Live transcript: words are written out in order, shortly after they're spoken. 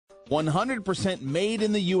100% made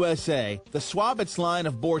in the USA, the Swab-its line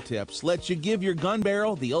of bore tips lets you give your gun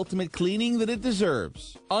barrel the ultimate cleaning that it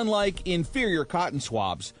deserves. Unlike inferior cotton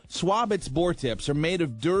swabs, Swab-its bore tips are made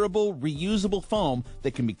of durable, reusable foam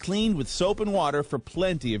that can be cleaned with soap and water for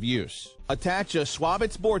plenty of use. Attach a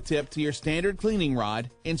Swab-its bore tip to your standard cleaning rod,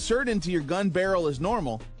 insert into your gun barrel as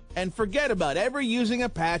normal, and forget about ever using a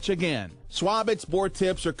patch again. Swab-its bore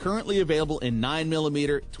tips are currently available in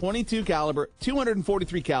 9mm, 22 caliber,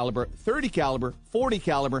 243 caliber, 30 caliber, 40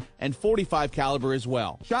 caliber, and 45 caliber as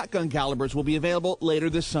well. Shotgun calibers will be available later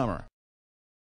this summer.